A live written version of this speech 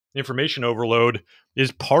information overload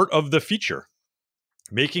is part of the feature.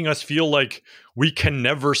 Making us feel like we can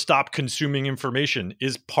never stop consuming information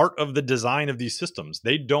is part of the design of these systems.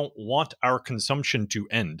 They don't want our consumption to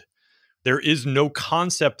end. There is no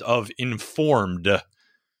concept of informed.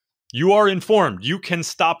 You are informed. You can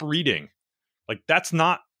stop reading. Like, that's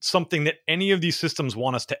not something that any of these systems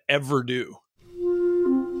want us to ever do.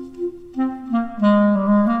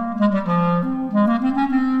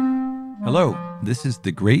 Hello, this is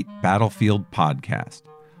the Great Battlefield Podcast.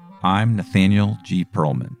 I'm Nathaniel G.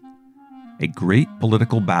 Perlman. A great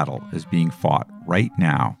political battle is being fought right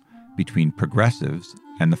now between progressives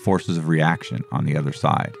and the forces of reaction on the other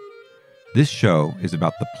side. This show is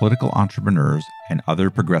about the political entrepreneurs and other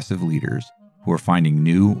progressive leaders who are finding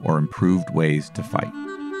new or improved ways to fight.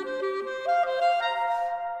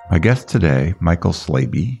 My guest today, Michael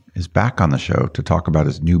Slaby, is back on the show to talk about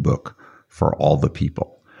his new book, For All the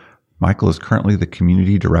People. Michael is currently the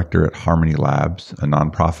community director at Harmony Labs, a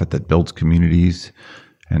nonprofit that builds communities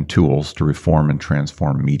and tools to reform and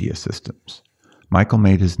transform media systems. Michael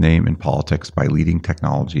made his name in politics by leading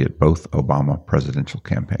technology at both Obama presidential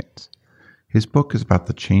campaigns. His book is about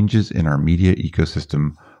the changes in our media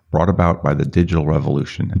ecosystem brought about by the digital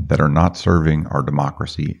revolution that are not serving our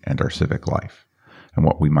democracy and our civic life, and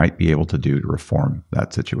what we might be able to do to reform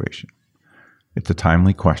that situation. It's a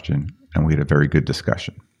timely question, and we had a very good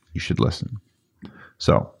discussion. You should listen.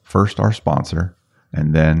 So, first our sponsor,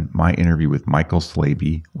 and then my interview with Michael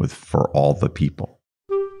Slaby with For All the People.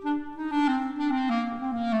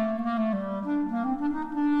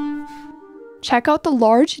 Check out the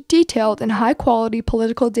large, detailed, and high-quality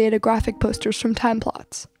political data graphic posters from Time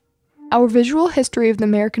Plots. Our visual history of the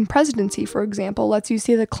American presidency, for example, lets you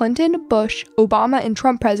see the Clinton, Bush, Obama, and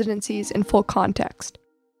Trump presidencies in full context.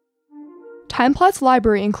 Time Plots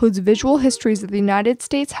library includes visual histories of the United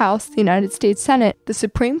States House, the United States Senate, the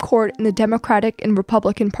Supreme Court, and the Democratic and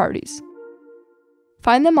Republican parties.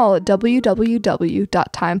 Find them all at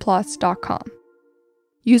www.timeplots.com.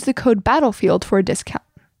 Use the code BATTLEFIELD for a discount.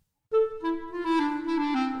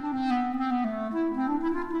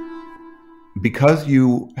 Because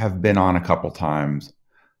you have been on a couple times,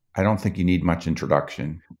 I don't think you need much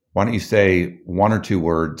introduction. Why don't you say one or two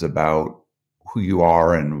words about who you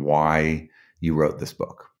are and why you wrote this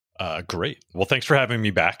book? Great. Well, thanks for having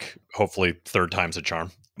me back. Hopefully third time's a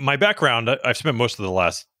charm. My background, I've spent most of the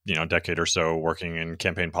last decade or so working in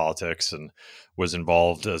campaign politics and was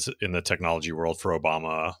involved in the technology world for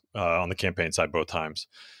Obama on the campaign side both times.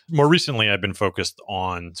 More recently, I've been focused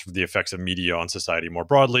on sort of the effects of media on society more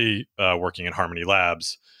broadly, working at Harmony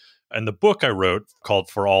Labs. And the book I wrote,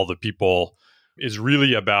 called For All the People, is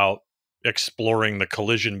really about exploring the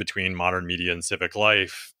collision between modern media and civic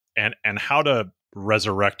life and how to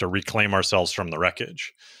resurrect or reclaim ourselves from the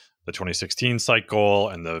wreckage. The 2016 cycle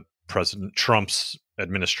and the President Trump's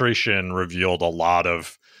administration revealed a lot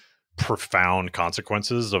of profound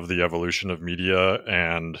consequences of the evolution of media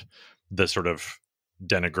and the sort of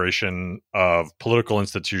denigration of political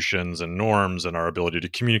institutions and norms and our ability to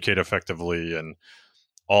communicate effectively. And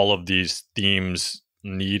all of these themes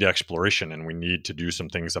need exploration, and we need to do some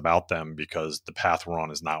things about them because the path we're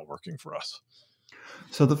on is not working for us.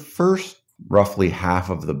 So the first roughly half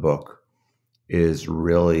of the book is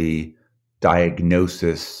really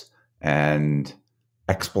diagnosis and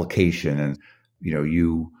explication. And,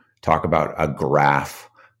 you talk about a graph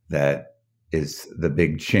that is the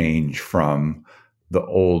big change from the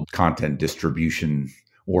old content distribution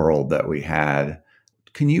world that we had.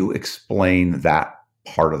 Can you explain that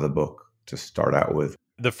part of the book to start out with?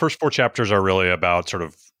 The first four chapters are really about sort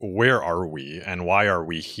of where are we and why are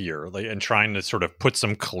we here, and trying to sort of put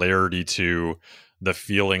some clarity to the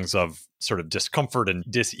feelings of sort of discomfort and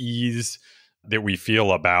dis-ease that we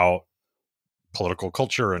feel about political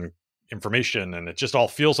culture and information. And it just all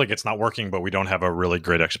feels like it's not working, but we don't have a really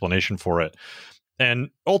great explanation for it. And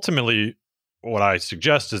ultimately, what I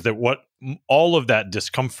suggest is that all of that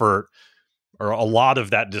discomfort, or a lot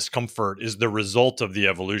of that discomfort, is the result of the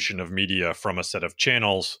evolution of media from a set of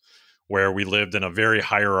channels where we lived in a very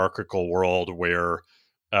hierarchical world where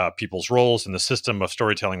people's roles in the system of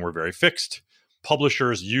storytelling were very fixed.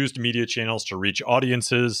 Publishers used media channels to reach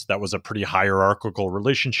audiences. That was a pretty hierarchical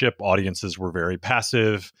relationship. Audiences were very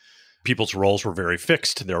passive. People's roles were very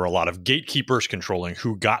fixed. There were a lot of gatekeepers controlling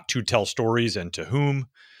who got to tell stories and to whom.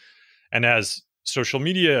 And as social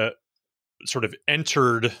media sort of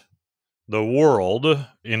entered the world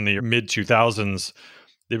in the mid-2000s,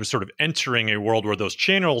 it was sort of entering a world where those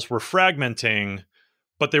channels were fragmenting,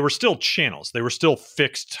 but they were still channels. They were still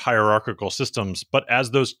fixed hierarchical systems. But as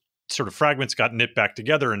those sort of fragments got knit back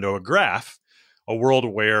together into a graph, a world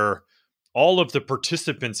where all of the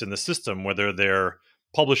participants in the system, whether they're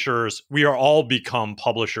publishers, we are all become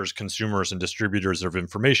publishers, consumers, and distributors of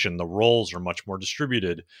information. The roles are much more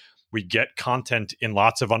distributed. We get content in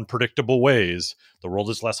lots of unpredictable ways. The world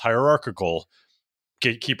is less hierarchical.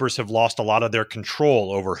 Gatekeepers have lost a lot of their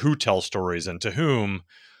control over who tells stories and to whom,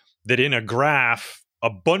 that in a graph, a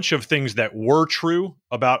bunch of things that were true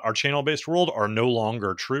about our channel-based world are no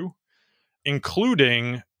longer true,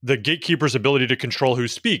 including the gatekeeper's ability to control who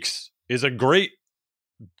speaks is a great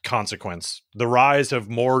consequence. The rise of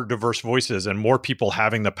more diverse voices and more people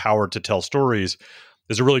having the power to tell stories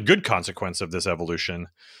is a really good consequence of this evolution.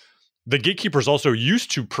 The gatekeepers also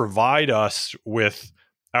used to provide us with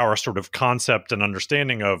our sort of concept and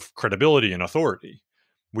understanding of credibility and authority.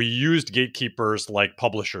 We used gatekeepers like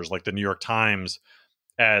publishers, like the New York Times,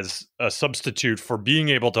 as a substitute for being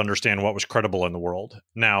able to understand what was credible in the world.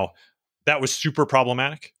 Now, that was super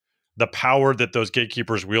problematic. The power that those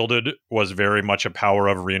gatekeepers wielded was very much a power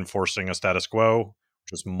of reinforcing a status quo,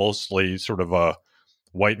 which was mostly sort of a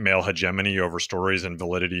white male hegemony over stories and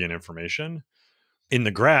validity and information. In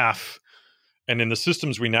the graph and in the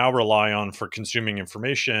systems we now rely on for consuming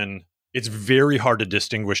information, it's very hard to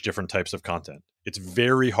distinguish different types of content. It's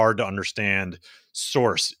very hard to understand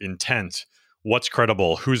source, intent, what's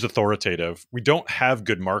credible, who's authoritative. We don't have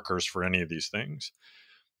good markers for any of these things.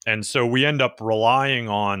 And so we end up relying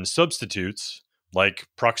on substitutes like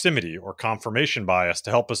proximity or confirmation bias to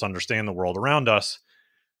help us understand the world around us.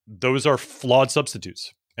 Those are flawed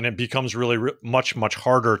substitutes. And it becomes really much, much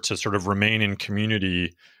harder to sort of remain in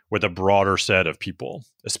community with a broader set of people,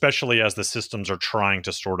 especially as the systems are trying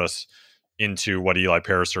to sort us into what Eli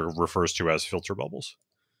Pariser refers to as filter bubbles.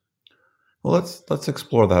 Well, let's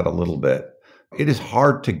explore that a little bit. It is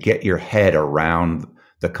hard to get your head around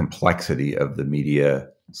the complexity of the media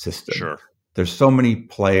system. Sure. There's so many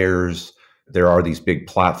players. There are these big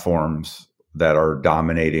platforms that are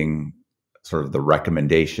dominating sort of the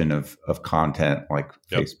recommendation of content, like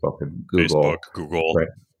Facebook and Google. Google. Right?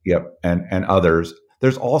 Yep. And others.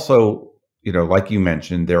 There's also, like you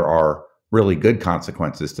mentioned, there are really good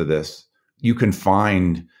consequences to this. You can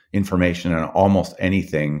find information on almost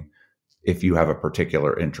anything if you have a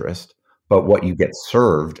particular interest. But what you get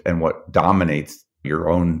served and what dominates your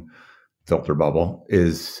own filter bubble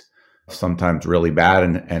is sometimes really bad.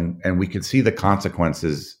 And we can see the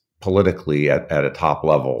consequences politically at a top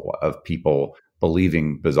level of people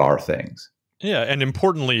believing bizarre things. Yeah. And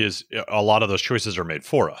importantly is a lot of those choices are made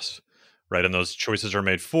for us, right? And those choices are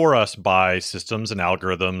made for us by systems and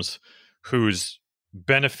algorithms whose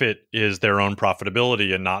benefit is their own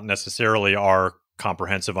profitability and not necessarily our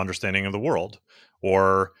comprehensive understanding of the world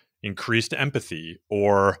or increased empathy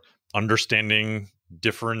or understanding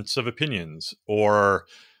difference of opinions or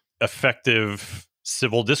effective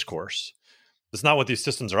civil discourse. That's not what these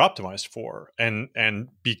systems are optimized for. And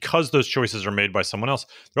because those choices are made by someone else,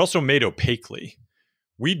 they're also made opaquely.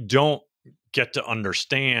 We don't get to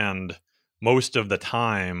understand most of the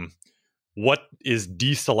time what is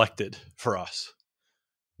deselected for us.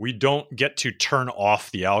 We don't get to turn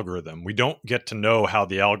off the algorithm. We don't get to know how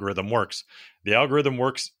the algorithm works. The algorithm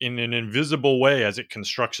works in an invisible way as it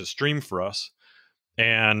constructs a stream for us.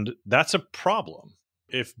 And that's a problem.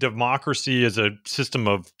 If democracy is a system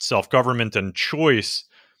of self-government and choice,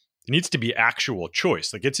 it needs to be actual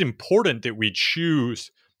choice. Like, it's important that we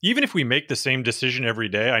choose, even if we make the same decision every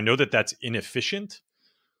day. I know that that's inefficient,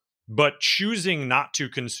 but choosing not to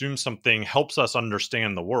consume something helps us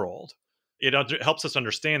understand the world. It helps us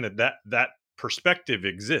understand that perspective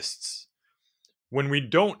exists. When we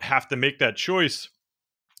don't have to make that choice,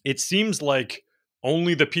 it seems like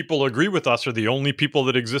only the people who agree with us are the only people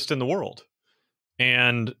that exist in the world.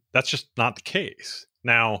 And that's just not the case.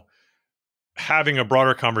 Now, having a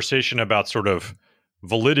broader conversation about sort of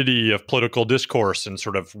validity of political discourse and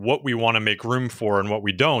sort of what we want to make room for and what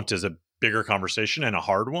we don't is a bigger conversation and a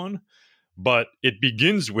hard one. But it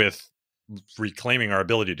begins with reclaiming our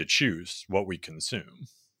ability to choose what we consume.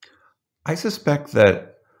 I suspect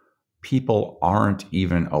that people aren't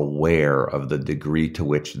even aware of the degree to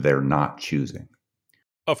which they're not choosing.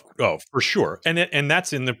 Oh, for sure. And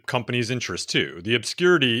that's in the company's interest too. The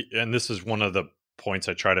obscurity, and this is one of the points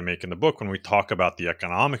I try to make in the book when we talk about the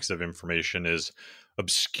economics of information, is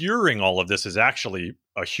obscuring all of this is actually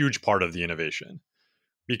a huge part of the innovation.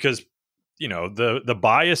 Because, the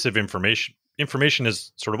bias of information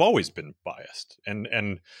has sort of always been biased. And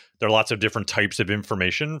there are lots of different types of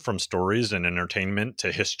information, from stories and entertainment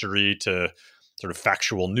to history to sort of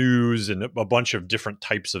factual news and a bunch of different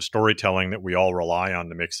types of storytelling that we all rely on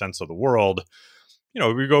to make sense of the world.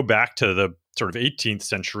 We go back to the sort of 18th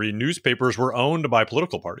century, newspapers were owned by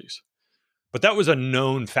political parties. But that was a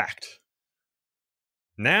known fact.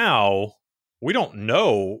 Now, we don't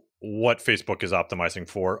know what Facebook is optimizing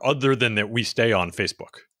for other than that we stay on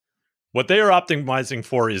Facebook. What they are optimizing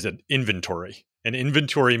for is an inventory. And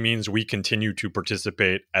inventory means we continue to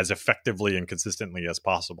participate as effectively and consistently as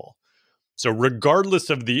possible. So regardless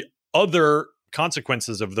of the other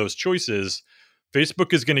consequences of those choices,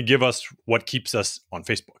 Facebook is going to give us what keeps us on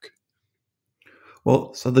Facebook.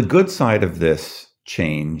 Well, so the good side of this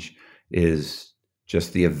change is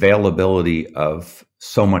just the availability of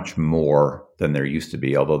so much more than there used to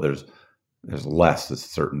be, although there's less of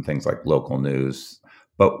certain things like local news.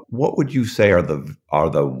 But what would you say are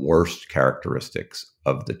the worst characteristics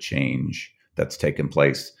of the change that's taken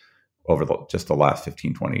place over just the last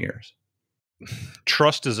 15, 20 years?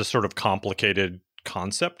 Trust is a sort of complicated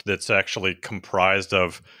concept that's actually comprised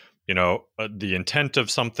of, the intent of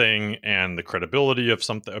something and the credibility of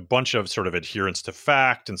something, a bunch of sort of adherence to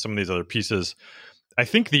fact and some of these other pieces. I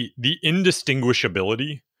think the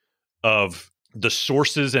indistinguishability of the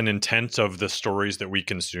sources and intent of the stories that we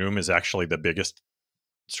consume is actually the biggest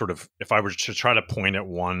sort of, if I were to try to point at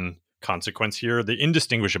one consequence here, the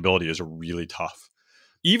indistinguishability is really tough.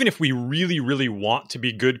 Even if we really, really want to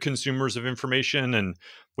be good consumers of information and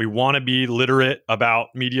we want to be literate about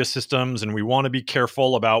media systems and we want to be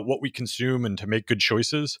careful about what we consume and to make good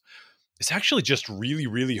choices, it's actually just really,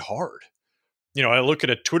 really hard. I look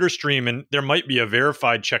at a Twitter stream and there might be a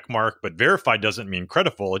verified check mark, but verified doesn't mean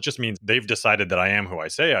credible. It just means they've decided that I am who I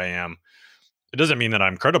say I am. It doesn't mean that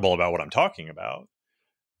I'm credible about what I'm talking about.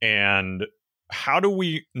 And how do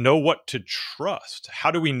we know what to trust? How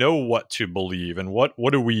do we know what to believe? And what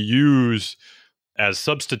do we use as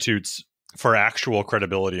substitutes for actual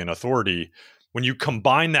credibility and authority when you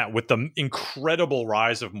combine that with the incredible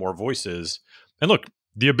rise of more voices? And look,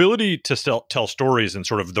 the ability to tell stories and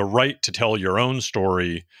sort of the right to tell your own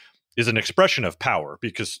story is an expression of power,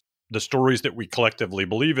 because the stories that we collectively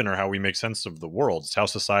believe in are how we make sense of the world. It's how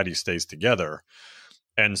society stays together.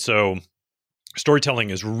 And so storytelling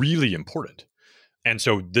is really important. And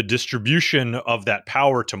so the distribution of that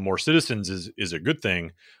power to more citizens is a good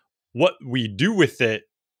thing. What we do with it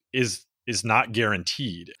is not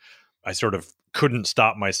guaranteed. I sort of couldn't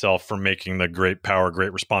stop myself from making the great power,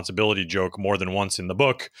 great responsibility joke more than once in the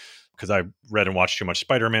book, because I read and watched too much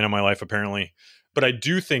Spider-Man in my life, apparently. But I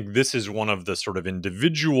do think this is one of the sort of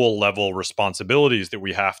individual level responsibilities that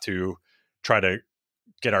we have to try to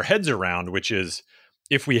get our heads around, which is,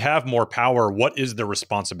 if we have more power, what is the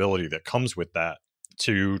responsibility that comes with that?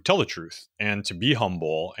 To tell the truth and to be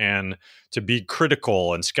humble and to be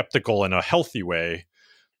critical and skeptical in a healthy way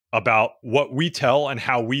about what we tell and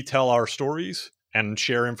how we tell our stories and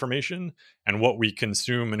share information, and what we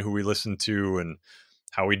consume and who we listen to and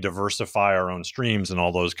how we diversify our own streams and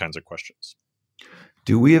all those kinds of questions.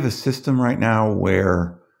 Do we have a system right now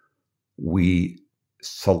where we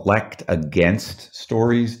select against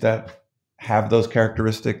stories that have those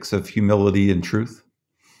characteristics of humility and truth?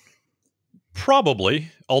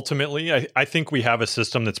 Probably. Ultimately, I think we have a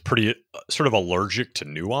system that's pretty sort of allergic to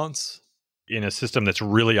nuance, in a system that's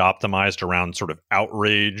really optimized around sort of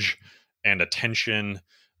outrage and attention,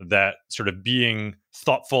 that sort of being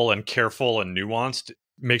thoughtful and careful and nuanced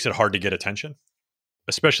makes it hard to get attention,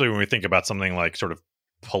 especially when we think about something like sort of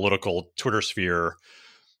political Twitter sphere.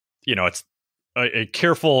 It's a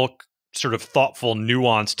careful, sort of thoughtful,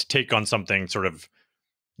 nuanced take on something sort of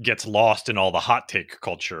gets lost in all the hot take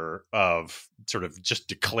culture of sort of just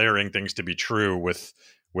declaring things to be true with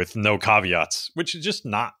no caveats, which is just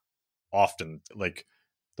not often. Like,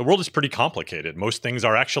 the world is pretty complicated. Most things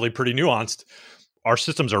are actually pretty nuanced. Our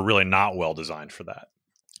systems are really not well designed for that.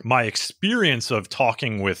 My experience of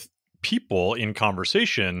talking with people in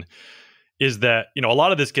conversation is that, a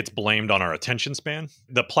lot of this gets blamed on our attention span.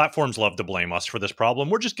 The platforms love to blame us for this problem.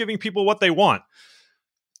 We're just giving people what they want.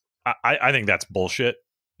 I think that's bullshit.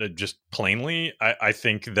 Just plainly, I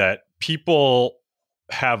think that people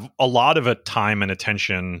have a lot of time and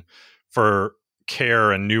attention for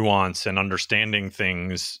care and nuance and understanding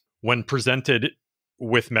things when presented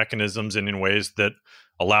with mechanisms and in ways that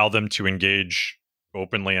allow them to engage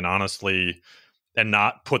openly and honestly, and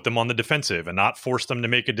not put them on the defensive, and not force them to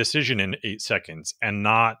make a decision in 8 seconds, and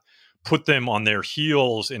not put them on their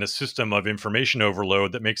heels in a system of information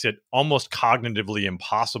overload that makes it almost cognitively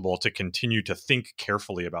impossible to continue to think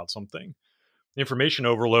carefully about something. Information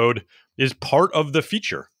overload is part of the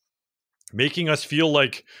feature. Making us feel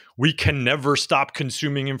like we can never stop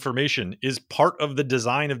consuming information is part of the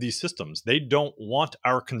design of these systems. They don't want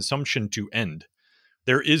our consumption to end.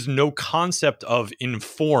 There is no concept of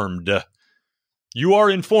informed. You are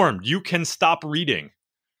informed. You can stop reading.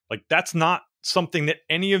 Like, that's not something that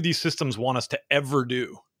any of these systems want us to ever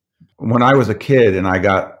do. When I was a kid and I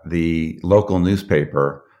got the local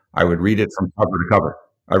newspaper, I would read it from cover to cover.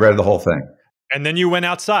 I read the whole thing. And then you went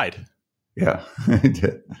outside. Yeah, I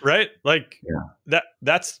did. Right? Like Yeah.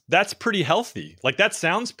 that's pretty healthy. Like that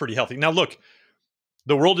sounds pretty healthy. Now look,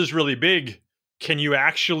 the world is really big. Can you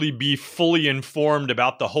actually be fully informed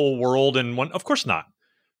about the whole world in one? Of course not.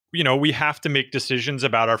 We have to make decisions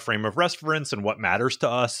about our frame of reference and what matters to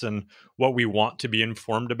us and what we want to be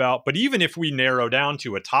informed about. But even if we narrow down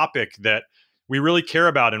to a topic that we really care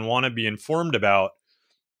about and want to be informed about,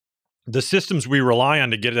 the systems we rely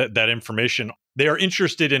on to get that information, they are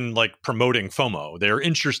interested in like promoting FOMO. They are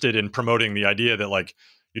interested in promoting the idea that like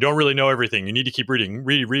you don't really know everything. You need to keep reading,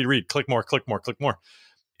 read, click more, click more, click more.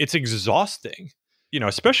 It's exhausting,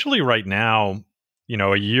 especially right now,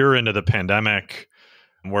 a year into the pandemic,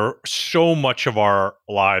 where so much of our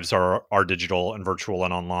lives are digital and virtual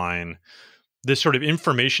and online. This sort of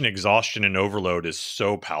information exhaustion and overload is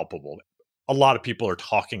so palpable. A lot of people are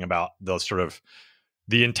talking about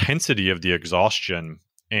the intensity of the exhaustion,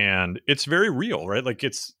 and it's very real, right? Like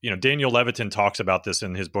it's, Daniel Levitin talks about this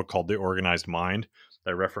in his book called The Organized Mind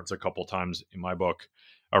that I reference a couple times in my book,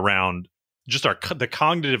 around just the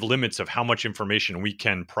cognitive limits of how much information we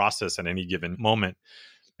can process at any given moment.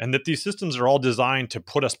 And that these systems are all designed to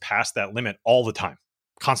put us past that limit all the time,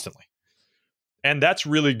 constantly. And that's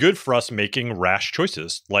really good for us making rash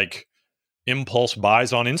choices, like impulse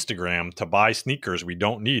buys on Instagram to buy sneakers we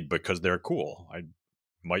don't need because they're cool. I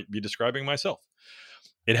might be describing myself.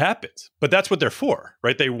 It happens, but that's what they're for,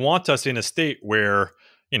 right? They want us in a state where,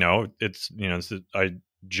 I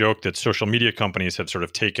joke that social media companies have sort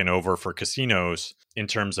of taken over for casinos in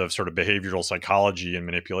terms of sort of behavioral psychology and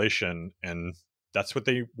manipulation. And that's what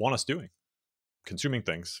they want us doing. Consuming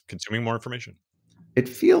things, consuming more information. It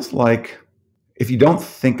feels like if you don't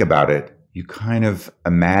think about it, you kind of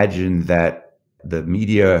imagine that the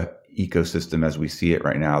media ecosystem as we see it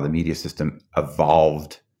right now, the media system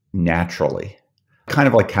evolved naturally, kind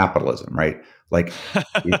of like capitalism, right? Like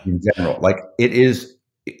in general, like it is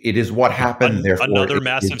what happened. Therefore, another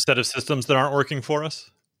massive set of systems that aren't working for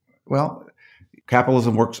us. Well,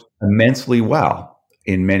 capitalism works immensely well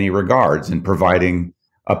in many regards in providing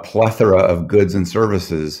a plethora of goods and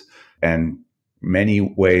services and many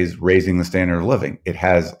ways raising the standard of living. It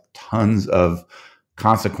has tons of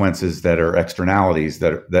consequences that are externalities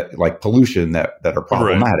that like pollution that are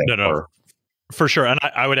problematic. Right. No. For sure. And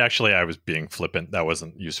I was being flippant. That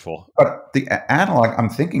wasn't useful. But the analog I'm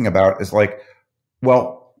thinking about is like,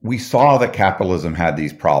 well, we saw that capitalism had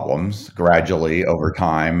these problems gradually over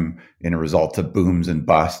time in a result of booms and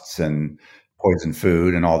busts and poison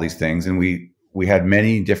food and all these things. And we had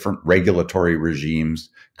many different regulatory regimes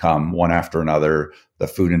come one after another, the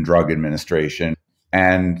Food and Drug Administration.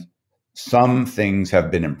 And some things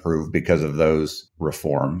have been improved because of those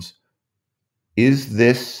reforms. Is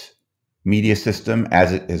this media system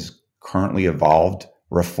as it is currently evolved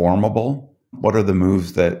reformable? What are the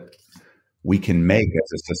moves that we can make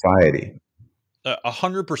as a society?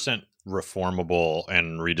 100% reformable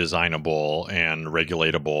and redesignable and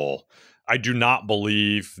regulatable. I do not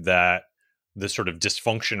believe that the sort of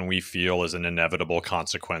dysfunction we feel is an inevitable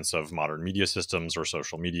consequence of modern media systems or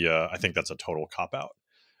social media. I think that's a total cop-out.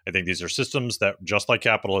 I think these are systems that, just like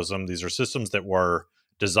capitalism, these are systems that were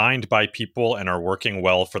designed by people and are working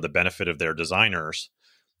well for the benefit of their designers.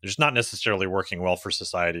 They're just not necessarily working well for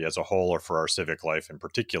society as a whole or for our civic life in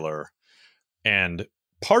particular. And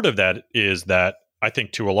part of that is that I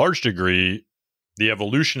think to a large degree, the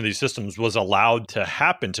evolution of these systems was allowed to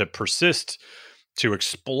happen, to persist, to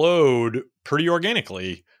explode pretty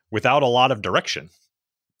organically without a lot of direction.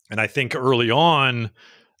 And I think early on,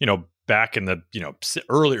 back in the,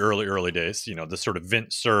 early days, the sort of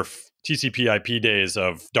Vint Cerf, TCP IP days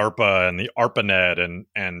of DARPA and the ARPANET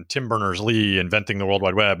and Tim Berners-Lee inventing the World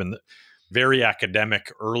Wide Web and the very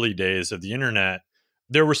academic early days of the internet,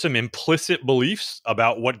 there were some implicit beliefs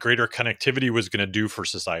about what greater connectivity was going to do for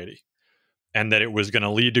society, and that it was going to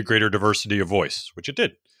lead to greater diversity of voice, which it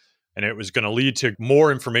did. And it was going to lead to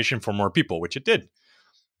more information for more people, which it did.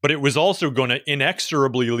 But it was also going to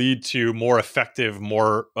inexorably lead to more effective,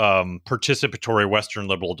 more participatory Western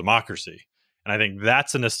liberal democracy. And I think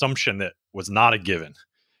that's an assumption that was not a given.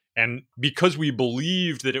 And because we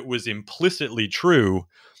believed that it was implicitly true,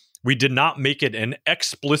 we did not make it an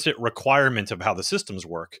explicit requirement of how the systems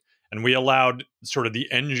work. And we allowed sort of the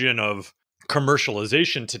engine of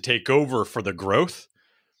commercialization to take over for the growth.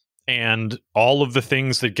 And all of the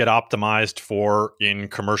things that get optimized for in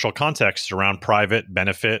commercial contexts around private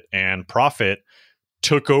benefit and profit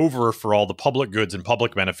took over for all the public goods and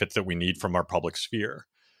public benefits that we need from our public sphere.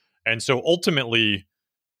 And so ultimately,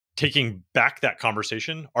 taking back that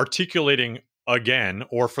conversation, articulating again,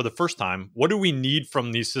 or for the first time, what do we need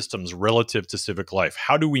from these systems relative to civic life?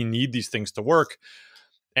 How do we need these things to work?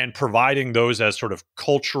 And providing those as sort of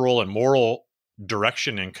cultural and moral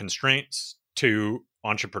direction and constraints to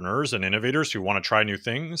entrepreneurs and innovators who want to try new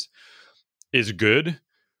things is good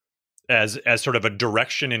as sort of a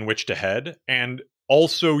direction in which to head, and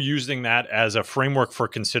also using that as a framework for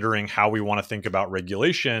considering how we want to think about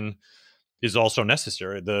regulation is also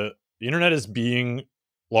necessary. The internet is being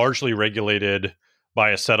largely regulated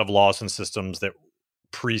by a set of laws and systems that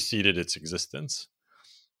preceded its existence,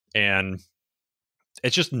 and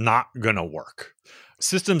it's just not going to work.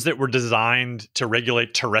 Systems that were designed to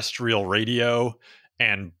regulate terrestrial radio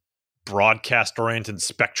and broadcast-oriented,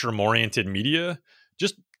 spectrum-oriented media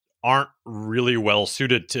just aren't really well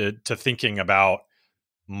suited to thinking about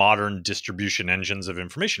modern distribution engines of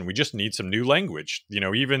information. We just need some new language.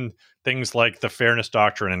 Even things like the fairness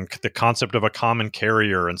doctrine and the concept of a common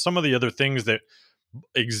carrier and some of the other things that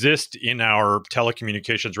exist in our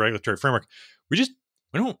telecommunications regulatory framework, we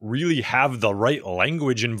don't really have the right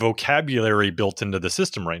language and vocabulary built into the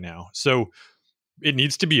system right now. So it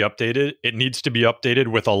needs to be updated. It needs to be updated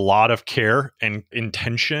with a lot of care and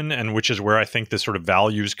intention, and which is where I think this sort of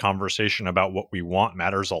values conversation about what we want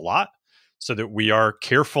matters a lot, so that we are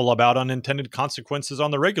careful about unintended consequences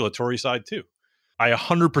on the regulatory side too. I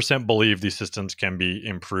 100% believe these systems can be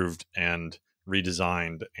improved and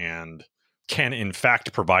redesigned and can in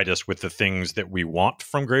fact provide us with the things that we want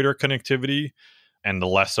from greater connectivity and the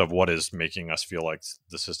less of what is making us feel like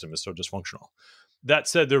the system is so dysfunctional. That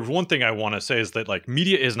said, there's one thing I want to say is that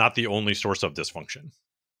media is not the only source of dysfunction.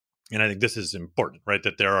 And I think this is important, right?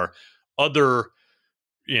 That there are other,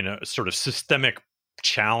 sort of systemic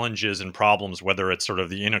challenges and problems, whether it's sort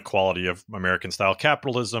of the inequality of American style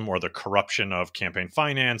capitalism or the corruption of campaign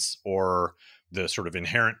finance or the sort of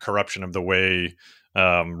inherent corruption of the way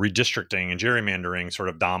redistricting and gerrymandering sort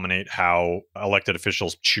of dominate how elected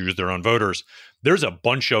officials choose their own voters. There's a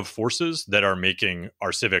bunch of forces that are making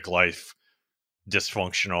our civic life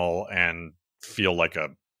dysfunctional and feel like a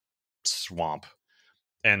swamp.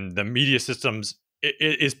 And the media systems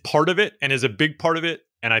is part of it and is a big part of it.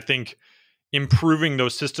 And I think improving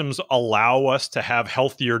those systems allow us to have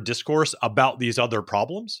healthier discourse about these other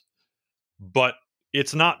problems. But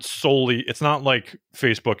it's not like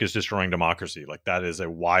Facebook is destroying democracy. Like, that is a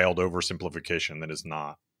wild oversimplification that is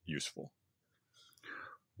not useful.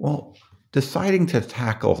 Well, deciding to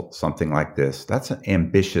tackle something like this, that's an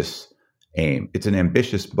ambitious aim. It's an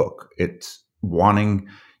ambitious book. It's wanting,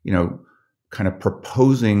 kind of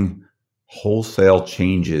proposing wholesale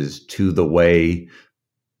changes to the way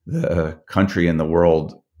the country and the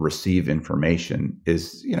world receive information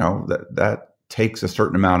is, that takes a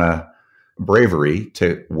certain amount of bravery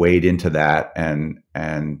to wade into that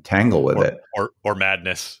and tangle with it. Or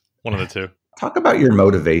madness, one of the two. Talk about your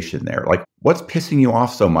motivation there. Like, what's pissing you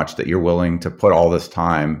off so much that you're willing to put all this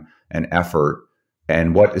time and effort,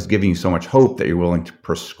 and what is giving you so much hope that you're willing to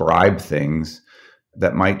prescribe things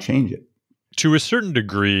that might change it? To a certain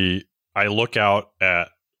degree, I look out at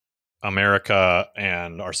America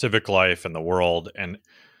and our civic life and the world, and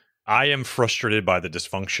I am frustrated by the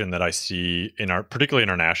dysfunction that I see particularly in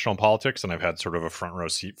our national politics, and I've had sort of a front row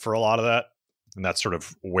seat for a lot of that. And that's sort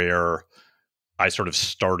of where I sort of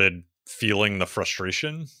started feeling the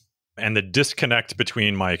frustration and the disconnect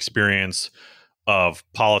between my experience of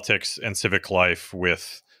politics and civic life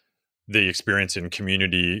with the experience in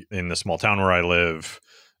community in the small town where I live,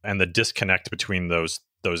 and the disconnect between those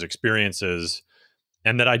experiences.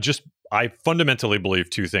 And that I fundamentally believe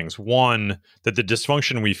two things. One, that the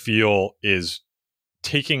dysfunction we feel is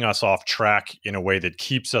taking us off track in a way that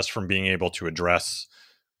keeps us from being able to address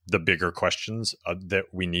the bigger questions that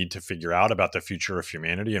we need to figure out about the future of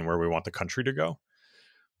humanity and where we want the country to go.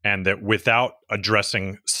 And that without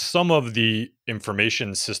addressing some of the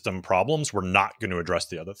information system problems, we're not going to address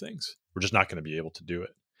the other things. We're just not going to be able to do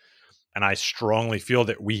it. And I strongly feel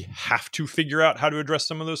that we have to figure out how to address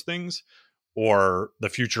some of those things, or the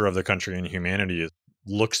future of the country and humanity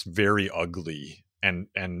looks very ugly and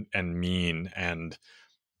mean and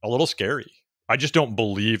a little scary. I just don't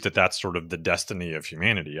believe that that's sort of the destiny of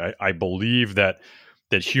humanity. I believe that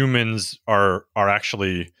humans are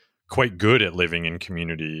actually quite good at living in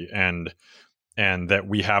community, and that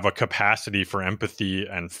we have a capacity for empathy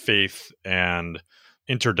and faith and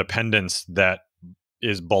interdependence that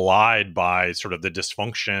is belied by sort of the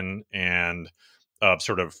dysfunction and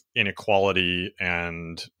sort of inequality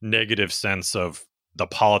and negative sense of the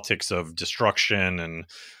politics of destruction and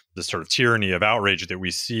the sort of tyranny of outrage that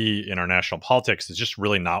we see in our national politics is just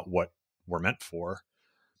really not what we're meant for.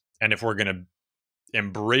 And if we're going to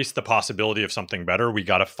embrace the possibility of something better, we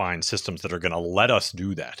got to find systems that are going to let us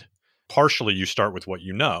do that. Partially, you start with what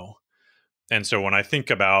you know. And so when I think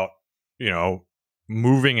about,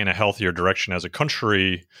 moving in a healthier direction as a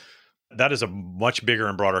country, that is a much bigger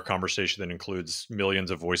and broader conversation that includes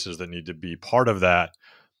millions of voices that need to be part of that.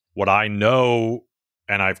 What I know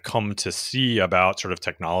and I've come to see about sort of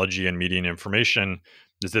technology and media and information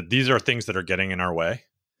is that these are things that are getting in our way.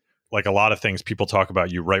 Like a lot of things people talk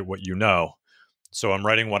about, you write what you know. So I'm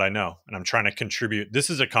writing what I know and I'm trying to contribute. This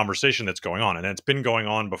is a conversation that's going on and it's been going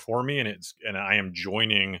on before me, and I am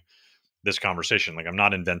joining this conversation. Like I'm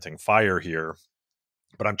not inventing fire here,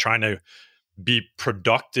 but I'm trying to be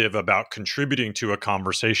productive about contributing to a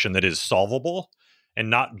conversation that is solvable and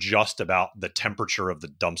not just about the temperature of the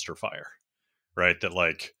dumpster fire, right? That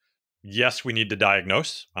like, yes, we need to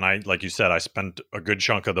diagnose. And I, like you said, I spent a good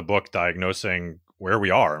chunk of the book diagnosing where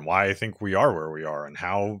we are and why I think we are where we are and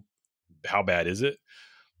how bad is it.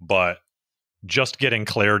 But just getting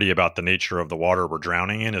clarity about the nature of the water we're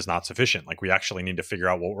drowning in is not sufficient. Like we actually need to figure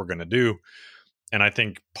out what we're going to do. And I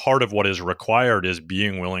think part of what is required is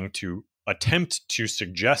being willing to attempt to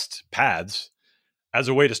suggest paths as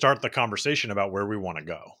a way to start the conversation about where we want to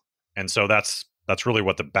go. And so that's really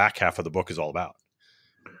what the back half of the book is all about.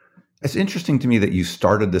 It's interesting to me that you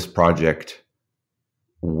started this project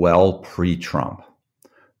well pre-Trump,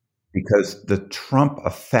 because the Trump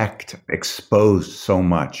effect exposed so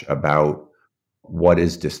much about what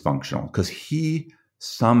is dysfunctional, because he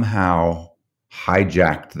somehow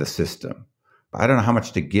hijacked the system. I don't know how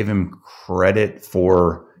much to give him credit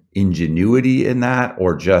for ingenuity in that,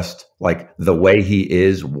 or just like the way he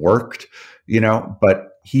is worked, but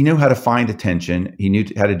he knew how to find attention. He knew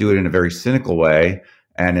how to do it in a very cynical way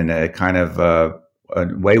and in a kind of a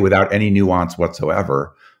way without any nuance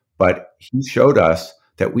whatsoever. But he showed us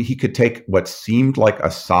that he could take what seemed like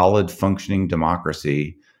a solid functioning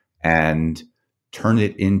democracy and turn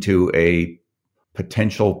it into a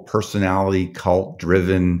potential personality cult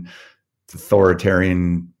driven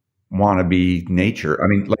authoritarian wannabe nature. I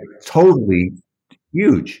mean, like totally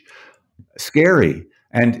huge, scary.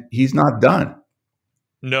 And he's not done.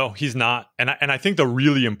 No, he's not. And I think the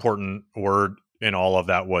really important word in all of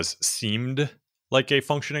that was seemed like a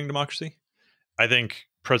functioning democracy. I think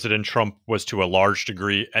President Trump was to a large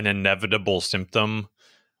degree an inevitable symptom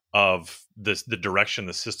of the direction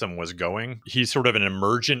the system was going. He's sort of an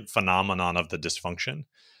emergent phenomenon of the dysfunction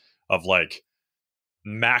of like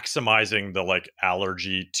maximizing the like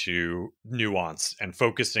allergy to nuance and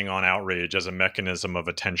focusing on outrage as a mechanism of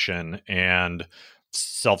attention and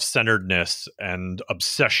self-centeredness and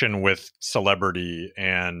obsession with celebrity.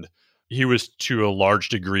 And he was to a large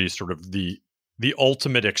degree sort of the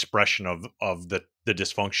ultimate expression of the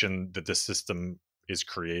dysfunction that the system is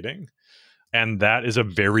creating. And that is a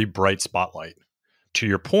very bright spotlight. To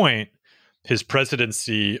your point, his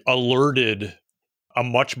presidency alerted a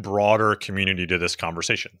much broader community to this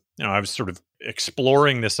conversation. I was sort of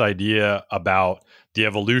exploring this idea about the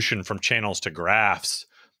evolution from channels to graphs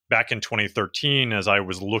back in 2013 as I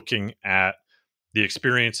was looking at the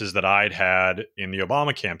experiences that I'd had in the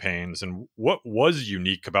Obama campaigns and what was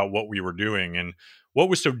unique about what we were doing and what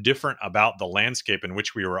was so different about the landscape in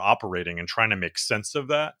which we were operating, and trying to make sense of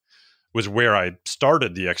that was where I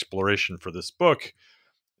started the exploration for this book.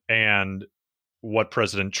 And what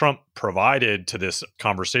President Trump provided to this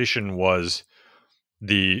conversation was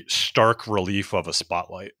the stark relief of a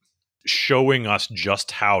spotlight, showing us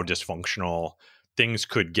just how dysfunctional things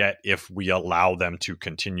could get if we allow them to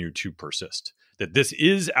continue to persist. That this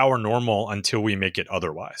is our normal until we make it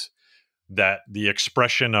otherwise. That the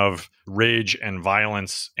expression of rage and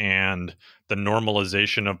violence and the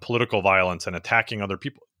normalization of political violence and attacking other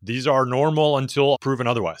people, these are normal until proven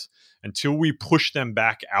otherwise. Until we push them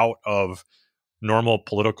back out of normal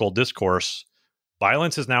political discourse,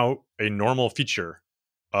 violence is now a normal feature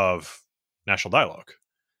of national dialogue.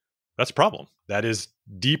 That's a problem. That is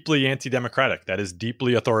deeply anti-democratic. That is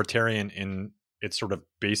deeply authoritarian in its sort of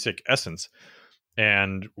basic essence.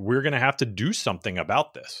 And we're going to have to do something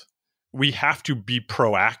about this. We have to be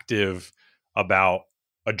proactive about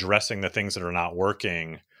addressing the things that are not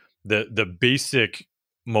working. The basic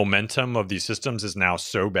momentum of these systems is now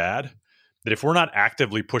so bad that if we're not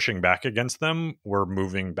actively pushing back against them, we're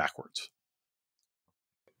moving backwards.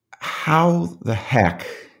 How the heck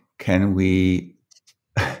can we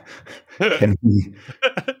can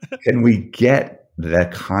we get the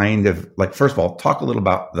kind of, like, first of all, talk a little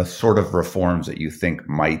about the sort of reforms that you think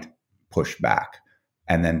might push back,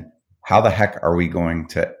 and then how the heck are we going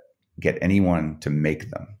to get anyone to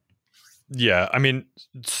make them? Yeah, I mean,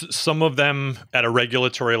 some of them at a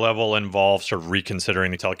regulatory level involve sort of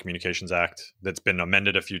reconsidering the Telecommunications Act that's been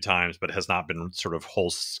amended a few times, but has not been sort of whole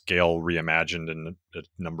scale reimagined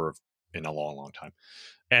in a long, long time.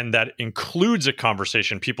 And that includes a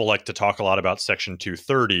conversation. People like to talk a lot about Section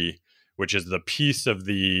 230, which is the piece of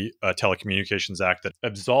the Telecommunications Act that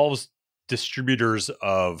absolves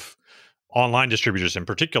online distributors in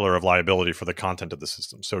particular, of liability for the content of the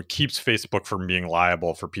system. So it keeps Facebook from being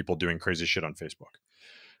liable for people doing crazy shit on Facebook.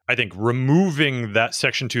 I think removing that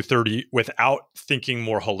Section 230 without thinking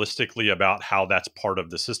more holistically about how that's part of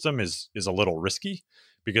the system is a little risky,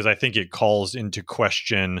 because I think it calls into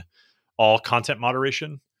question all content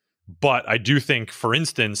moderation. But I do think, for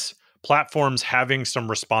instance, platforms having some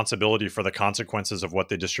responsibility for the consequences of what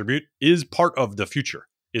they distribute is part of the future,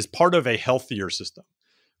 is part of a healthier system,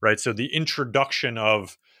 right? So the introduction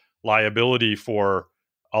of liability for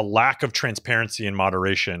a lack of transparency and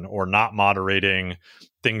moderation, or not moderating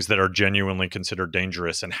things that are genuinely considered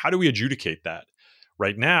dangerous. And how do we adjudicate that?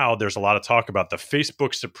 Right now, there's a lot of talk about the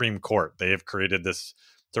Facebook Supreme Court. They have created this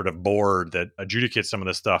sort of board that adjudicates some of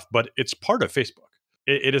this stuff, but it's part of Facebook.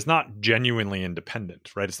 It is not genuinely independent,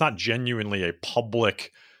 right? It's not genuinely a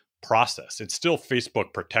public process. It's still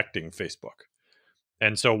Facebook protecting Facebook.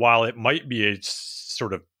 And so while it might be a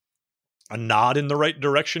sort of a nod in the right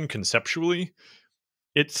direction conceptually,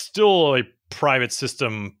 it's still a private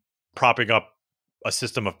system propping up a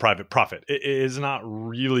system of private profit. It is not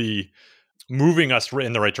really moving us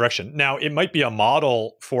in the right direction. Now, it might be a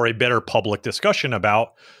model for a better public discussion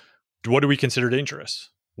about, what do we consider dangerous?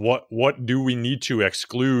 What do we need to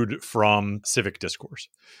exclude from civic discourse?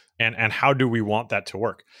 And how do we want that to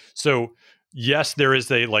work? So yes, there is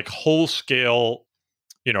a like whole scale,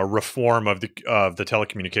 reform of the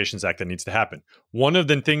Telecommunications Act that needs to happen. One of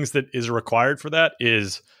the things that is required for that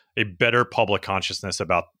is a better public consciousness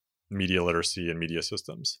about media literacy and media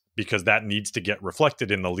systems, because that needs to get reflected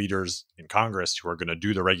in the leaders in Congress who are going to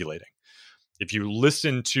do the regulating. If you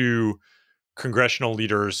listen to congressional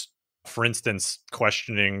leaders, for instance,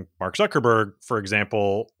 questioning Mark Zuckerberg, for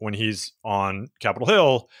example, when he's on Capitol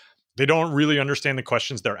Hill, they don't really understand the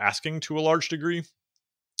questions they're asking to a large degree.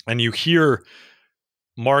 And you hear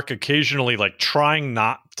Mark occasionally like trying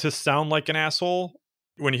not to sound like an asshole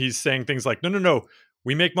when he's saying things like, no,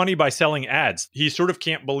 we make money by selling ads. He sort of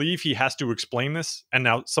can't believe he has to explain this. And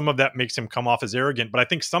now some of that makes him come off as arrogant. But I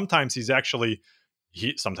think sometimes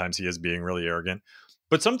sometimes he is being really arrogant,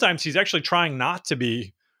 but sometimes he's actually trying not to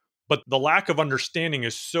be. But the lack of understanding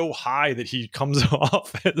is so high that he comes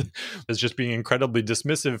off as just being incredibly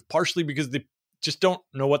dismissive, partially because they just don't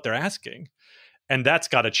know what they're asking. And that's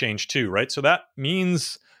got to change too, right? So that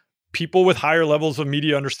means people with higher levels of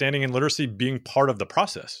media understanding and literacy being part of the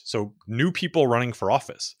process. So new people running for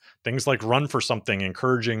office, things like Run for Something,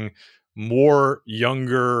 encouraging more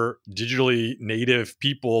younger, digitally native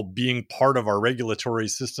people being part of our regulatory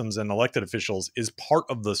systems and elected officials is part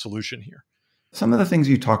of the solution here. Some of the things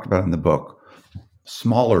you talked about in the book,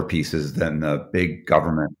 smaller pieces than the big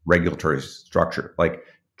government regulatory structure, like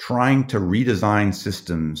trying to redesign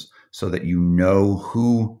systems so that you know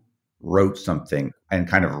who wrote something and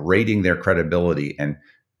kind of rating their credibility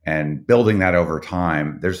and building that over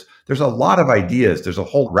time. There's a lot of ideas. There's a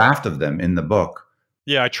whole raft of them in the book.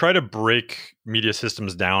 Yeah, I try to break media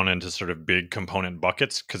systems down into sort of big component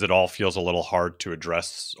buckets because it all feels a little hard to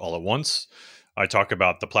address all at once. I talk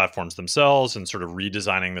about the platforms themselves and sort of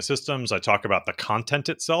redesigning the systems. I talk about the content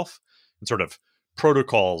itself and sort of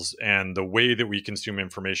protocols and the way that we consume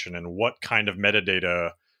information and what kind of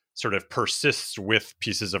metadata sort of persists with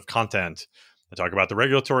pieces of content. I talk about the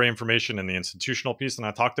regulatory information and the institutional piece, and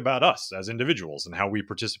I talked about us as individuals and how we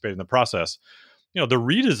participate in the process. The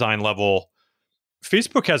redesign level,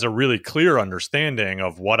 Facebook has a really clear understanding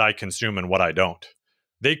of what I consume and what I don't.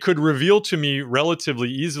 They could reveal to me relatively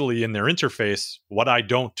easily in their interface what I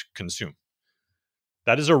don't consume.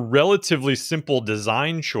 That is a relatively simple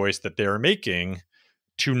design choice that they're making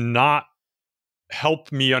to not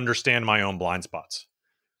help me understand my own blind spots.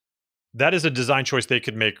 That is a design choice they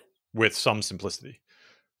could make with some simplicity.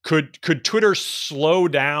 Could Twitter slow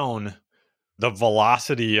down the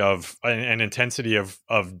velocity of and intensity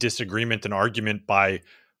of disagreement and argument by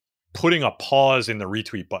putting a pause in the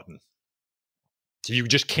retweet button? So you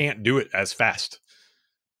just can't do it as fast.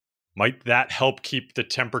 Might that help keep the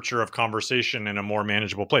temperature of conversation in a more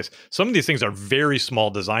manageable place? Some of these things are very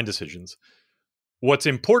small design decisions. What's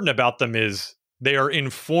important about them is they are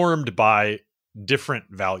informed by different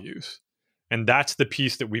values. And that's the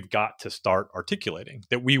piece that we've got to start articulating,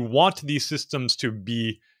 that we want these systems to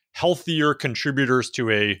be healthier contributors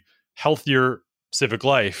to a healthier civic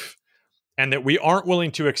life. and that we aren't willing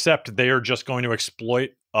to accept they are just going to exploit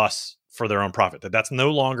us for their own profit, that that's no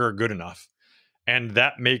longer good enough. And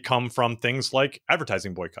that may come from things like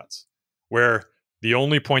advertising boycotts, where the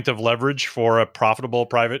only point of leverage for a profitable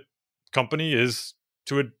private company is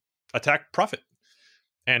to attack profit.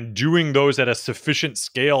 And doing those at a sufficient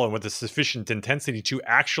scale and with a sufficient intensity to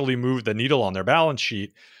actually move the needle on their balance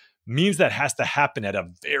sheet means that has to happen at a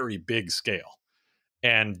very big scale.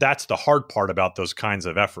 And that's the hard part about those kinds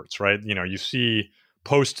of efforts, right? You know, you see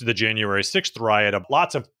post the January 6th riot,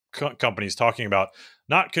 lots of companies talking about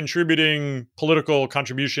not contributing political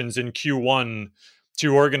contributions in Q1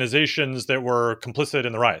 to organizations that were complicit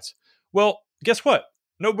in the riots. Well, guess what?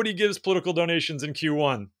 Nobody gives political donations in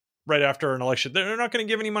Q1 right after an election. They're not going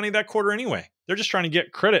to give any money that quarter anyway. They're just trying to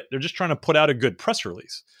get credit. They're just trying to put out a good press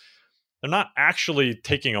release. They're not actually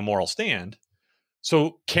taking a moral stand.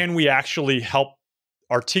 So can we actually help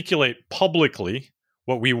articulate publicly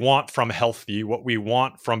what we want from healthy, what we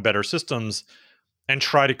want from better systems, and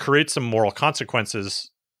try to create some moral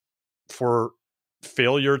consequences for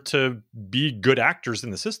failure to be good actors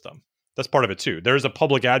in the system? That's part of it too. There's a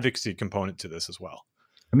public advocacy component to this as well.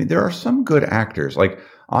 I mean, there are some good actors. Like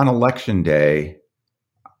on election day,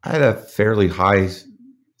 I had a fairly high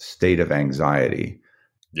state of anxiety.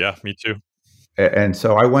 Yeah, me too. And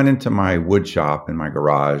so I went into my wood shop in my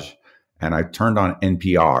garage and I turned on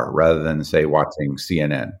NPR rather than, say, watching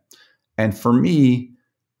CNN. And for me,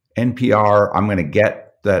 NPR, I'm going to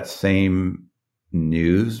get that same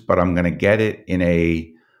news, but I'm going to get it in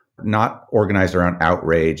a not organized around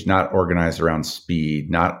outrage, not organized around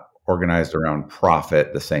speed, not organized around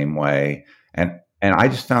profit the same way. And I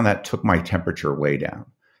just found that took my temperature way down.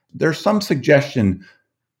 There's some suggestion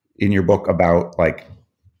in your book about, like,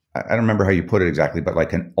 I don't remember how you put it exactly, but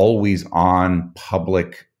like an always on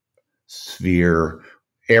public sphere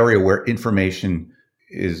area where information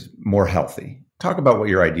is more healthy. Talk about what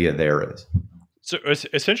your idea there is. So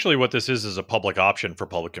essentially what this is a public option for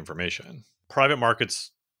public information. Private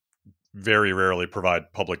markets very rarely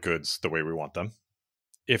provide public goods the way we want them.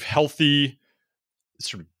 If healthy,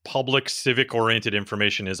 sort of public, civic-oriented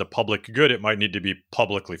information is a public good, it might need to be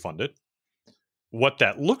publicly funded. What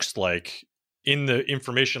that looks like in the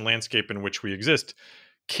information landscape in which we exist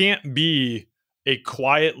can't be a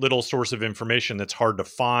quiet little source of information that's hard to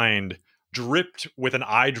find, dripped with an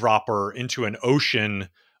eyedropper into an ocean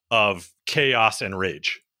of chaos and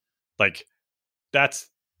rage. Like, that's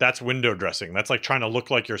window dressing. That's like trying to look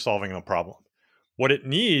like you're solving a problem. What it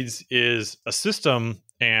needs is a system,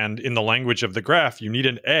 and in the language of the graph, you need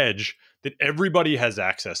an edge that everybody has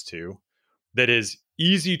access to, that is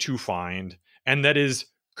easy to find, and that is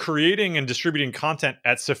creating and distributing content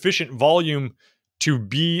at sufficient volume to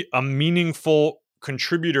be a meaningful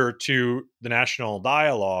contributor to the national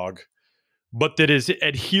dialogue, but that is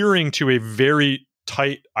adhering to a very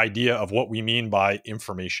tight idea of what we mean by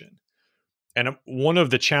information. And one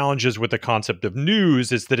of the challenges with the concept of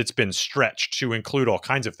news is that it's been stretched to include all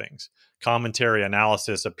kinds of things: commentary,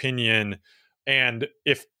 analysis, opinion. And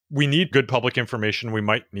if we need good public information, we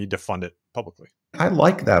might need to fund it publicly. I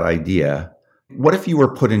like that idea. What if you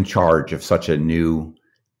were put in charge of such a new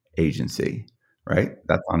agency, right?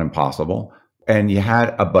 That's not impossible. And you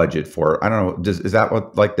had a budget for it. I don't know. Is that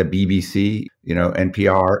what, like the BBC,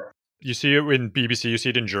 NPR? You see it in BBC, you see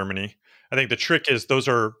it in Germany. I think the trick is those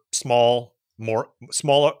are much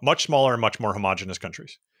smaller and much more homogenous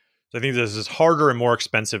countries. So I think this is harder and more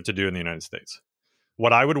expensive to do in the United States.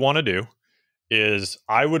 What I would want to do is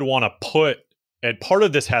I would want to and part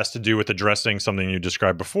of this has to do with addressing something you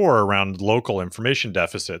described before around local information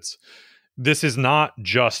deficits. This is not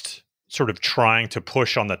just sort of trying to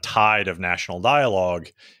push on the tide of national dialogue.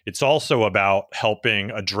 It's also about helping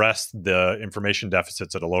address the information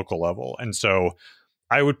deficits at a local level. And so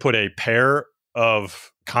I would put a pair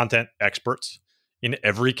of content experts in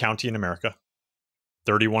every county in America,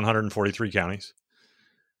 3,143 counties,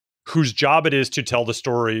 whose job it is to tell the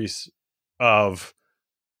stories of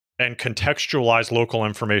and contextualize local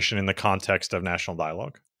information in the context of national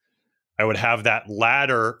dialogue. I would have that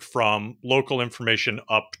ladder from local information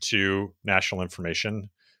up to national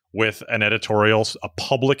information with a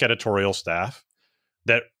public editorial staff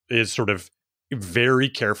that is sort of very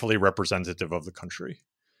carefully representative of the country.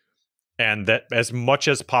 And that as much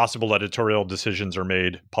as possible, editorial decisions are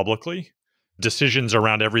made publicly. Decisions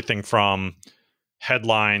around everything from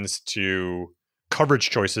headlines to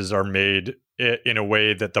coverage choices are made in a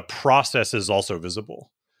way that the process is also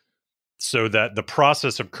visible, so that the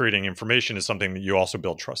process of creating information is something that you also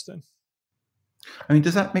build trust in. I mean,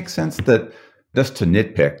 does that make sense that, just to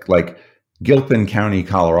nitpick, like Gilpin County,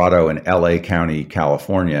 Colorado and LA County,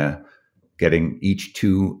 California, getting each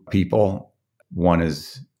 2 people one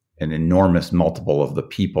is an enormous multiple of the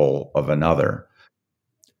people of another.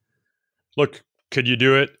 Look, could you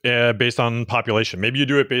do it based on population? Maybe you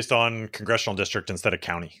do it based on congressional district instead of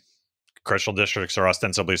county. Congressional districts are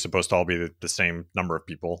ostensibly supposed to all be the same number of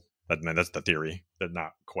people. That's the theory. It's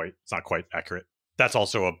not quite accurate. That's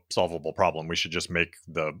also a solvable problem. We should make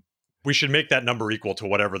that number equal to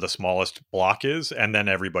whatever the smallest block is, and then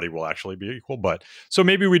everybody will actually be equal. But so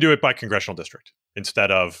maybe we do it by congressional district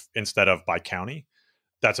instead of by county.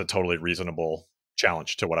 That's a totally reasonable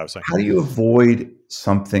challenge to what I was saying. How do you avoid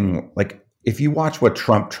something like, if you watch what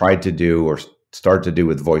Trump tried to do or started to do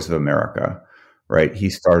with Voice of America, right? He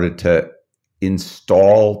started to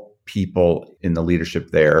install people in the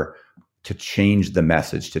leadership there to change the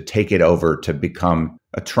message, to take it over, to become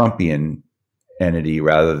a Trumpian entity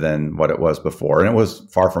rather than what it was before. And it was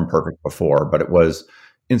far from perfect before, but it was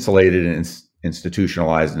insulated and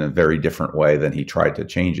institutionalized in a very different way than he tried to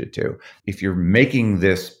change it to. If you're making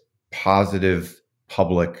this positive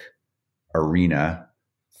public arena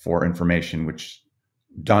for information, which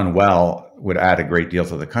done well would add a great deal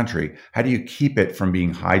to the country, how do you keep it from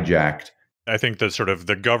being hijacked? I think the sort of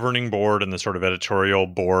the governing board and the sort of editorial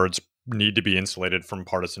boards need to be insulated from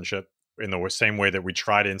partisanship in the same way that we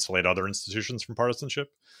try to insulate other institutions from partisanship.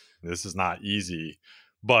 This is not easy,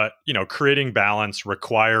 but creating balance,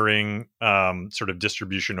 requiring sort of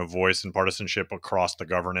distribution of voice and partisanship across the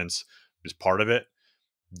governance is part of it.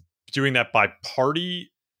 Doing that by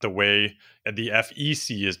party, the way the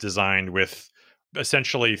FEC is designed with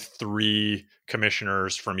essentially 3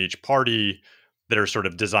 commissioners from each party that are sort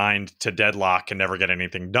of designed to deadlock and never get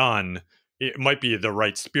anything done, it might be the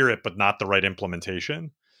right spirit, but not the right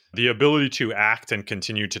implementation. The ability to act and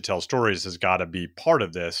continue to tell stories has got to be part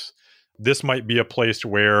of this. This might be a place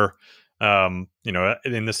where, in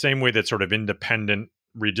the same way that sort of independent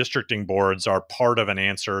redistricting boards are part of an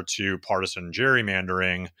answer to partisan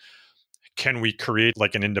gerrymandering, can we create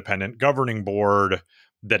like an independent governing board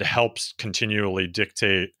that helps continually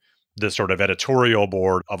dictate the sort of editorial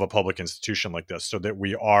board of a public institution like this, so that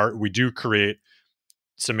we do create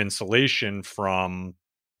some insulation from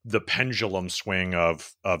the pendulum swing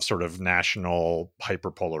of sort of national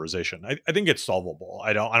hyperpolarization. I think it's solvable.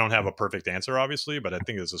 I don't have a perfect answer, obviously, but I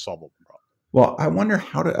think it's a solvable problem. Well, I wonder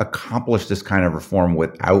how to accomplish this kind of reform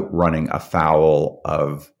without running afoul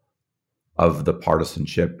of the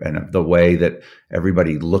partisanship and of the way that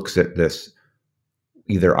everybody looks at this,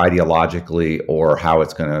 either ideologically or how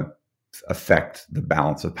it's going to affect the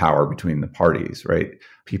balance of power between the parties, right?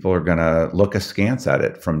 People are going to look askance at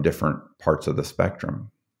it from different parts of the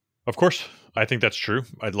spectrum. Of course, I think that's true.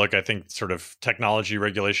 I think sort of technology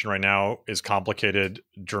regulation right now is complicated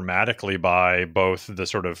dramatically by both the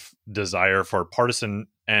sort of desire for partisan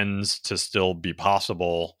ends to still be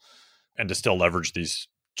possible and to still leverage these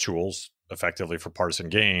tools effectively for partisan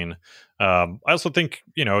gain. I also think,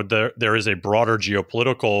 there is a broader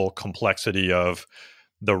geopolitical complexity of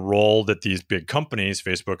the role that these big companies,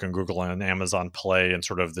 Facebook and Google and Amazon, play in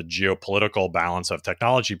sort of the geopolitical balance of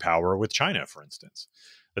technology power with China, for instance.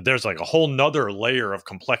 That there's like a whole nother layer of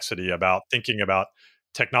complexity about thinking about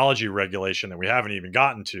technology regulation that we haven't even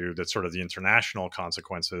gotten to, that's sort of the international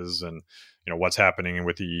consequences and, what's happening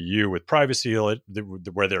with the EU with privacy,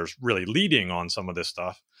 where they're really leading on some of this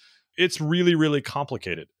stuff. It's really, really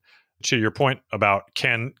complicated. To your point about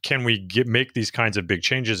can we make these kinds of big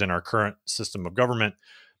changes in our current system of government,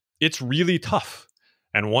 it's really tough.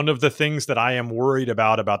 And one of the things that I am worried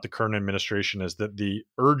about the current administration is that the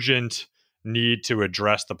urgent need to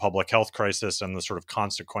address the public health crisis and the sort of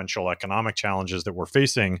consequential economic challenges that we're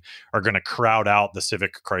facing are going to crowd out the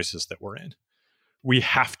civic crisis that we're in. We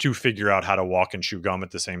have to figure out how to walk and chew gum at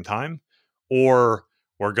the same time, or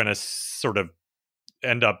we're going to sort of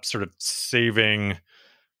end up sort of saving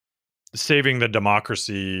the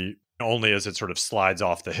democracy only as it sort of slides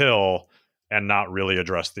off the hill and not really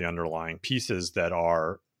address the underlying pieces that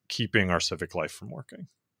are keeping our civic life from working.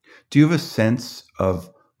 Do you have a sense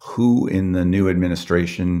of who in the new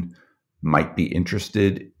administration might be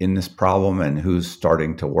interested in this problem and who's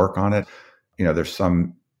starting to work on it? There's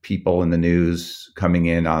some people in the news coming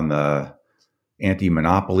in on the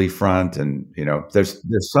anti-monopoly front, and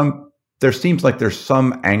there seems like there's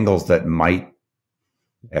some angles that might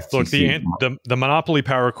FTC. Look, the monopoly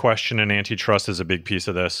power question and antitrust is a big piece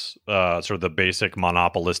of this. Sort of the basic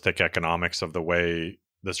monopolistic economics of the way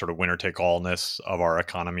the sort of winner-take-allness of our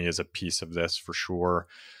economy is a piece of this for sure.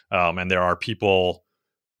 And there are people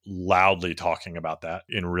loudly talking about that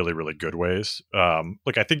in really, really good ways.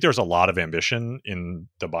 Look, I think there's a lot of ambition in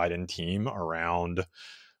the Biden team around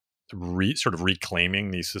sort of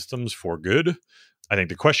reclaiming these systems for good. I think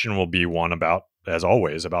the question will be one about, as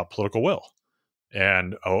always, about political will.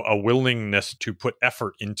 and a willingness to put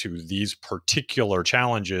effort into these particular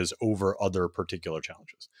challenges over other particular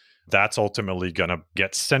challenges. That's ultimately going to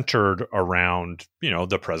get centered around,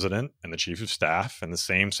 the president and the chief of staff and the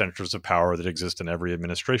same centers of power that exist in every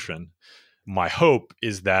administration. My hope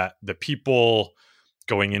is that the people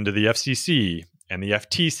going into the FCC and the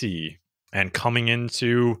FTC and coming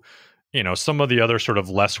into, some of the other sort of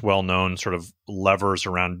less well-known sort of levers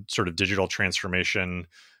around sort of digital transformation,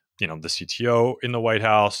 the CTO in the White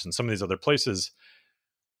House and some of these other places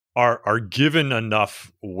are given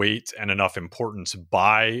enough weight and enough importance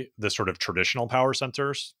by the sort of traditional power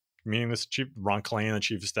centers, meaning this chief Ron Klain, the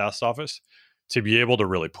chief of staff's office, to be able to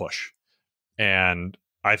really push. And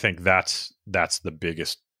I think that's the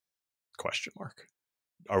biggest question mark.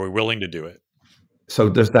 Are we willing to do it? So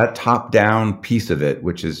there's that top-down piece of it,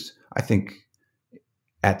 which is, I think,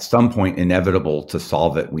 at some point inevitable to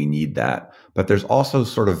solve it. We need that. But there's also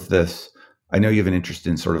sort of this, I know you have an interest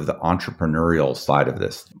in sort of the entrepreneurial side of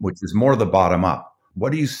this, which is more the bottom up.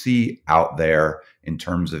 What do you see out there in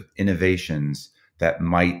terms of innovations that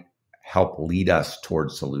might help lead us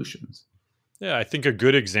towards solutions? Yeah, I think a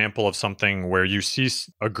good example of something where you see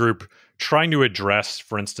a group trying to address,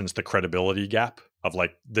 for instance, the credibility gap of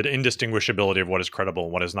like the indistinguishability of what is credible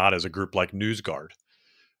and what is not, as a group like NewsGuard.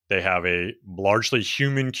 They have a largely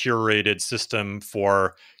human curated system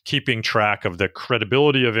for keeping track of the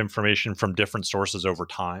credibility of information from different sources over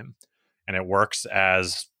time. And it works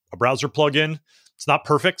as a browser plugin. It's not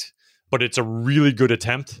perfect, but it's a really good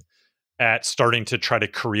attempt at starting to try to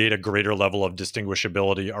create a greater level of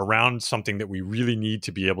distinguishability around something that we really need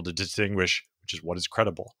to be able to distinguish, which is what is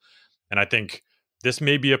credible. And I think this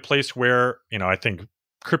may be a place where, I think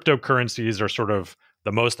cryptocurrencies are sort of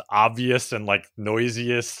the most obvious and like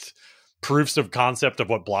noisiest proofs of concept of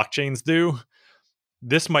what blockchains do.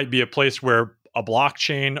 This might be a place where a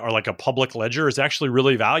blockchain or like a public ledger is actually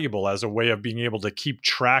really valuable as a way of being able to keep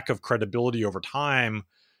track of credibility over time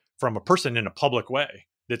from a person in a public way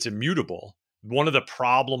that's immutable. One of the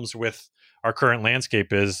problems with our current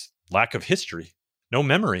landscape is lack of history, no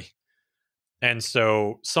memory. And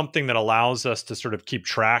so something that allows us to sort of keep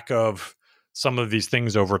track of some of these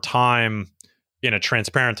things over time in a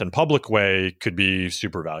transparent and public way could be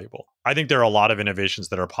super valuable. I think there are a lot of innovations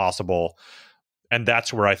that are possible. And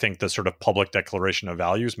that's where I think the sort of public declaration of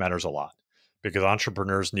values matters a lot, because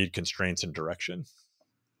entrepreneurs need constraints and direction.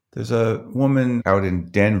 There's a woman out in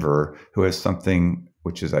Denver who has something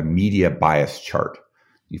which is a media bias chart.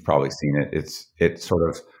 You've probably seen it. It sort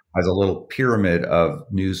of has a little pyramid of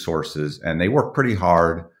news sources, and they work pretty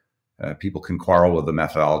hard. People can quarrel with the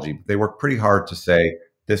methodology, but they work pretty hard to say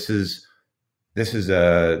this is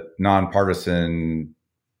a nonpartisan,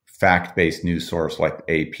 fact-based news source like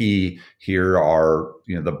AP. Here are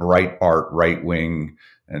the Breitbart right wing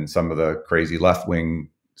and some of the crazy left wing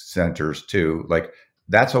centers too. Like,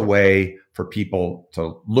 that's a way for people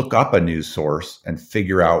to look up a news source and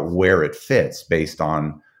figure out where it fits based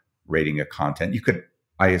on rating of content.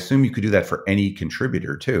 I assume you could do that for any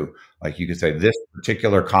contributor too. Like, you could say this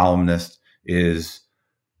particular columnist is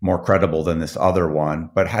more credible than this other one,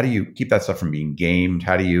 but how do you keep that stuff from being gamed?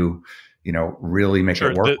 How do you, really make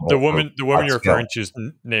it work? The woman you're referring to's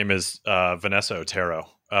name is Vanessa Otero,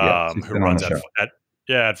 who runs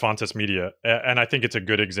at Fontes Media. And I think it's a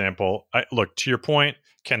good example. Look, to your point,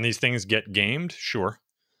 can these things get gamed? Sure.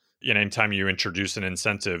 Anytime you introduce an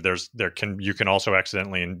incentive, you can also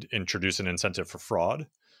accidentally introduce an incentive for fraud.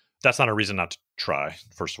 That's not a reason not to try,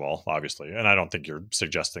 first of all, obviously. And I don't think you're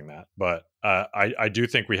suggesting that. But I do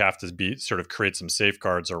think we have to create some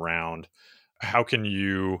safeguards around how can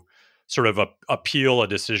you sort of appeal a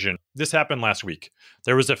decision. This happened last week.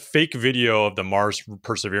 There was a fake video of the Mars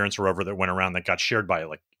Perseverance rover that went around that got shared by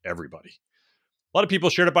like everybody. A lot of people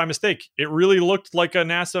shared it by mistake. It really looked like a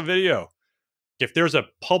NASA video. If there's a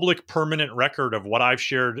public permanent record of what I've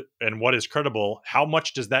shared and what is credible, how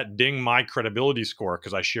much does that ding my credibility score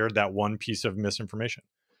because I shared that one piece of misinformation?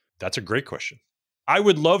 That's a great question. I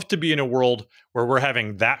would love to be in a world where we're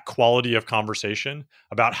having that quality of conversation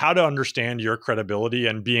about how to understand your credibility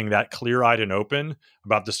and being that clear-eyed and open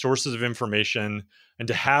about the sources of information, and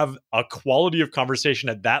to have a quality of conversation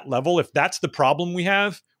at that level. If that's the problem we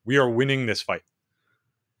have, we are winning this fight.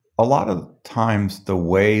 A lot of times the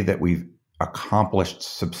way that we've accomplished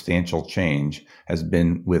substantial change has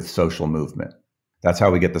been with social movement. That's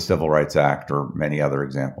how we get the Civil Rights Act or many other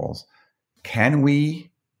examples. Can we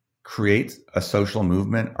create a social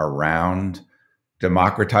movement around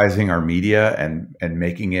democratizing our media and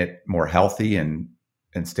making it more healthy and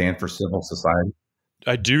stand for civil society?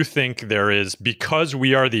 I do think there is, because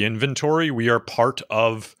we are the inventory, we are part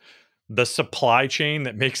of the supply chain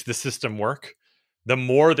that makes the system work. the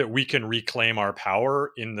more that we can reclaim our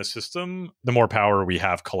power in the system, the more power we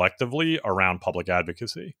have collectively around public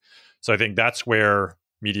advocacy. So I think that's where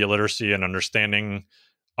media literacy and understanding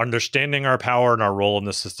our power and our role in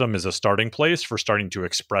the system is a starting place for starting to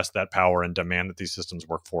express that power and demand that these systems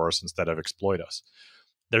work for us instead of exploit us.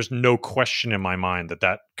 There's no question in my mind that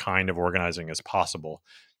that kind of organizing is possible.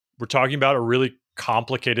 We're talking about a really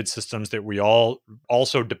complicated systems that we all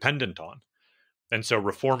also dependent on. And so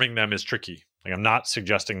reforming them is tricky. Like, I'm not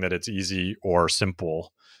suggesting that it's easy or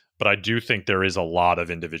simple, but I do think there is a lot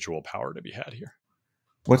of individual power to be had here.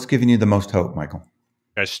 What's giving you the most hope, Michael?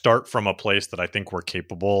 I start from a place that I think we're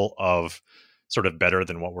capable of sort of better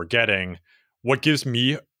than what we're getting. What gives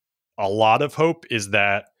me a lot of hope is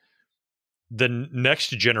that the next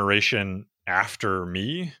generation after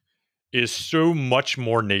me is so much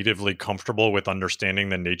more natively comfortable with understanding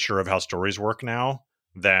the nature of how stories work now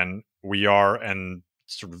than we are, and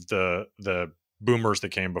sort of the boomers that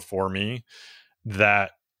came before me,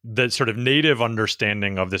 that the sort of native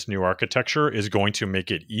understanding of this new architecture is going to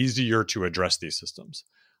make it easier to address these systems.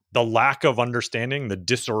 The lack of understanding, the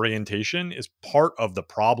disorientation, is part of the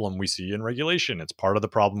problem we see in regulation. It's part of the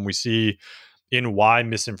problem we see in why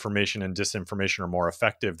misinformation and disinformation are more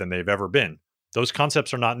effective than they've ever been. Those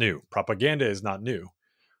concepts are not new. Propaganda is not new.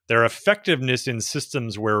 Their effectiveness in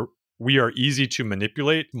systems where we are easy to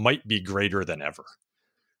manipulate might be greater than ever.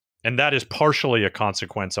 And that is partially a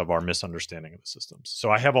consequence of our misunderstanding of the systems. So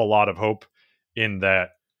I have a lot of hope in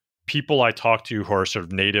that people I talk to who are sort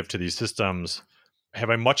of native to these systems have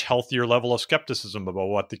a much healthier level of skepticism about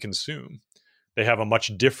what they consume. They have a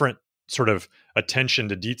much different sort of attention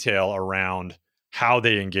to detail around how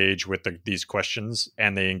they engage with these questions,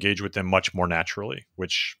 and they engage with them much more naturally,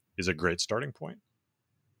 which is a great starting point.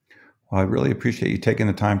 Well, I really appreciate you taking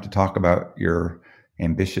the time to talk about your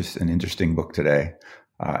ambitious and interesting book today.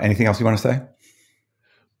 Anything else you want to say?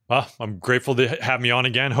 I'm grateful to have me on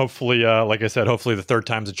again. Hopefully, like I said, hopefully the third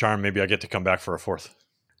time's a charm. Maybe I get to come back for a fourth.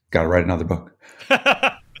 Got to write another book.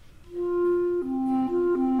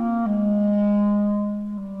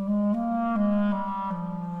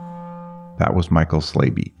 That was Michael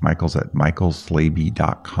Slaby. Michael's at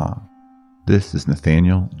michaelslaby.com. This is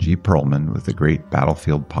Nathaniel G. Pearlman with the Great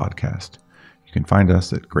Battlefield Podcast. You can find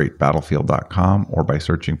us at greatbattlefield.com or by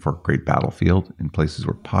searching for Great Battlefield in places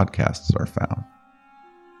where podcasts are found.